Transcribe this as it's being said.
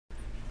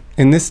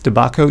In this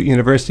DeBacco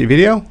University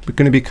video, we're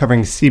going to be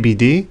covering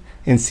CBD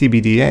and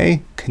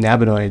CBDa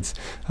cannabinoids,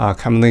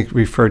 commonly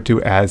referred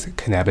to as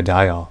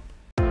cannabidiol.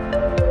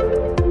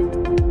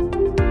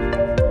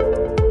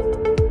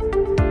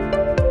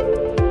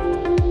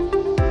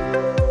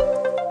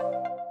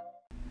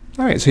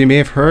 All right, so you may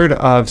have heard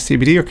of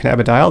CBD or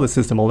cannabidiol. This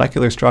is the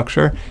molecular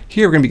structure.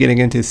 Here we're going to be getting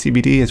into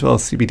CBD as well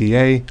as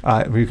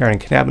CBDa regarding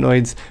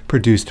cannabinoids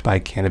produced by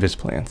cannabis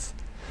plants.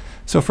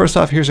 So first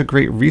off, here's a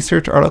great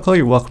research article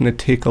you're welcome to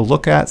take a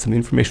look at. Some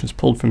information is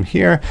pulled from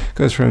here,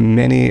 goes from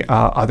many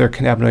other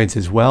cannabinoids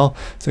as well.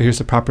 So here's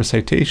the proper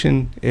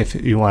citation if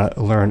you want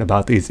to learn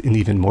about these in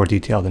even more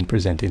detail than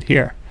presented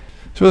here.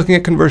 So we're looking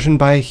at conversion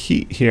by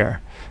heat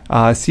here.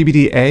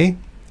 CBDa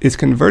is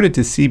converted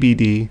to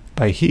CBD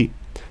by heat.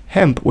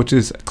 Hemp, which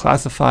is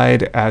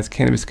classified as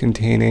cannabis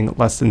containing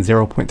less than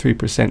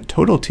 0.3%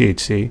 total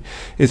THC,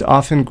 is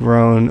often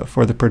grown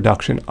for the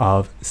production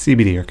of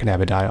CBD or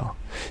cannabidiol.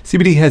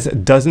 CBD has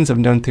dozens of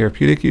known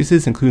therapeutic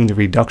uses, including the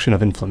reduction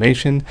of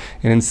inflammation,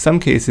 and in some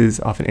cases,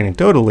 often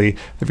anecdotally,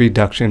 the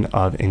reduction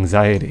of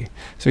anxiety.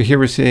 So here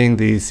we're seeing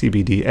the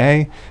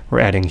CBDa, we're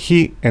adding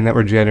heat, and that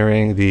we're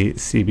generating the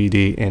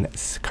CBD and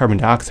carbon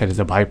dioxide as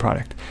a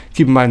byproduct.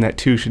 Keep in mind that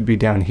 2 should be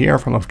down here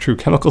from a true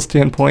chemical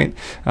standpoint.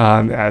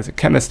 As a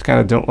chemist, kind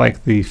of don't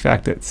like the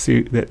fact that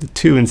the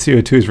 2 in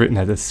CO2 is written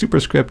as a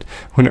superscript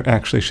when it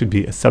actually should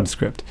be a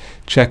subscript.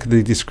 Check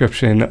the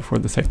description for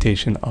the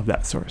citation of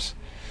that source.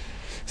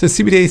 So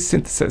CBDa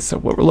synthesis, so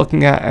what we're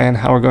looking at and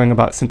how we're going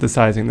about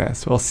synthesizing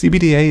this. Well,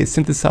 CBDa is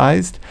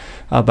synthesized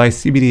by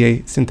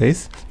CBDa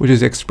synthase, which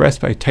is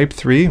expressed by type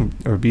 3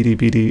 or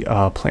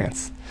BDBD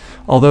plants.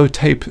 Although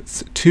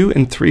types 2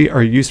 and 3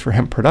 are used for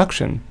hemp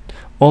production,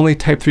 only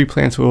type 3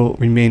 plants will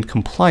remain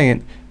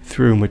compliant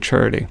through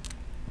maturity.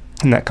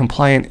 And that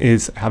compliant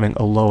is having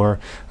a lower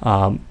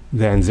than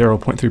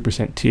 0.3%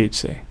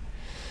 THC.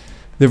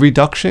 The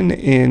reduction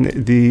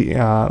in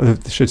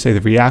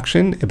the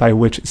reaction by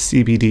which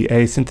CBDa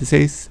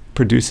synthesase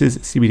produces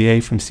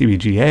CBDa from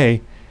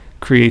CBGa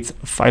creates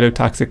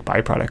phytotoxic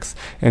byproducts,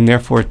 and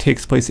therefore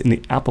takes place in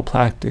the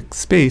apoplastic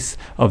space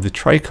of the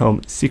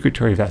trichome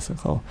secretory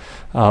vesicle,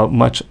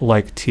 much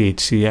like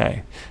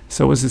THCa.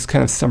 So what does this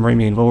kind of summary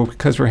mean? Well,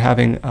 because we're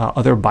having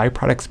other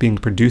byproducts being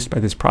produced by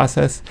this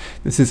process,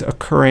 this is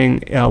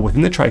occurring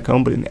within the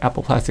trichome, but in the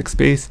apoplastic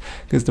space,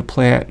 because the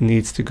plant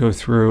needs to go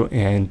through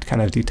and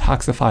kind of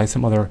detoxify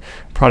some other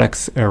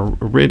products, or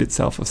rid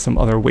itself of some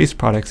other waste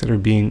products that are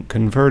being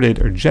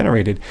converted or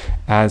generated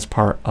as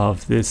part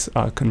of this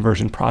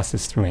conversion process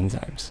through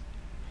enzymes.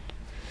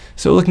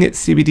 So looking at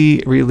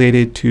CBD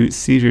related to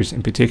seizures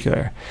in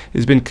particular, it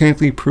has been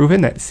clinically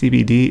proven that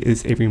CBD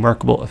is a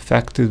remarkable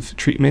effective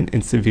treatment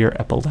in severe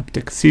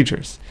epileptic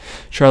seizures.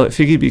 Charlotte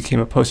Figi became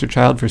a poster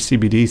child for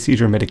CBD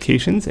seizure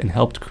medications and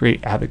helped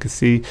create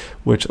advocacy,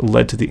 which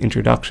led to the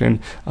introduction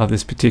of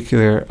this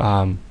particular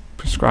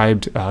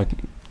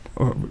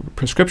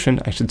prescription,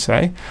 I should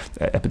say,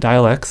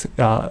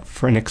 Epidiolex,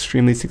 for an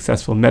extremely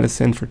successful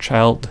medicine for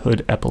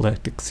childhood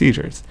epileptic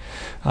seizures.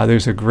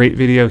 There's a great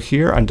video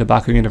here on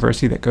DeBacco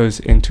University that goes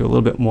into a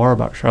little bit more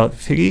about Charlotte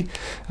Figi.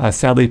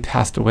 Sadly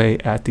passed away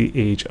at the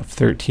age of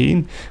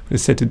 13, but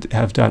is said to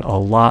have done a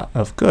lot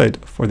of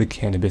good for the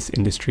cannabis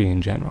industry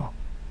in general.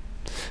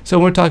 So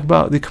when we're talking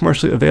about the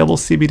commercially available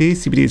CBD,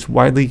 CBD is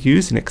widely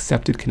used and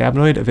accepted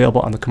cannabinoid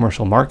available on the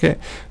commercial market.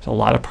 There's a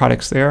lot of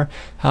products there.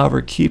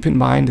 However, keep in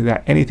mind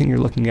that anything you're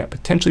looking at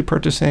potentially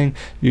purchasing,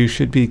 you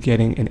should be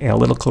getting an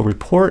analytical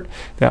report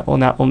that will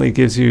not only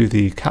gives you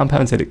the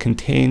compounds that it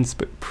contains,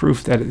 but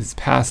proof that it has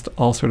passed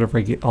all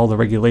the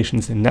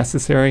regulations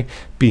necessary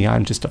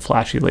beyond just a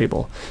flashy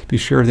label. Be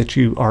sure that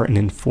you are an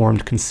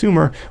informed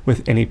consumer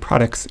with any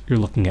products you're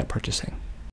looking at purchasing.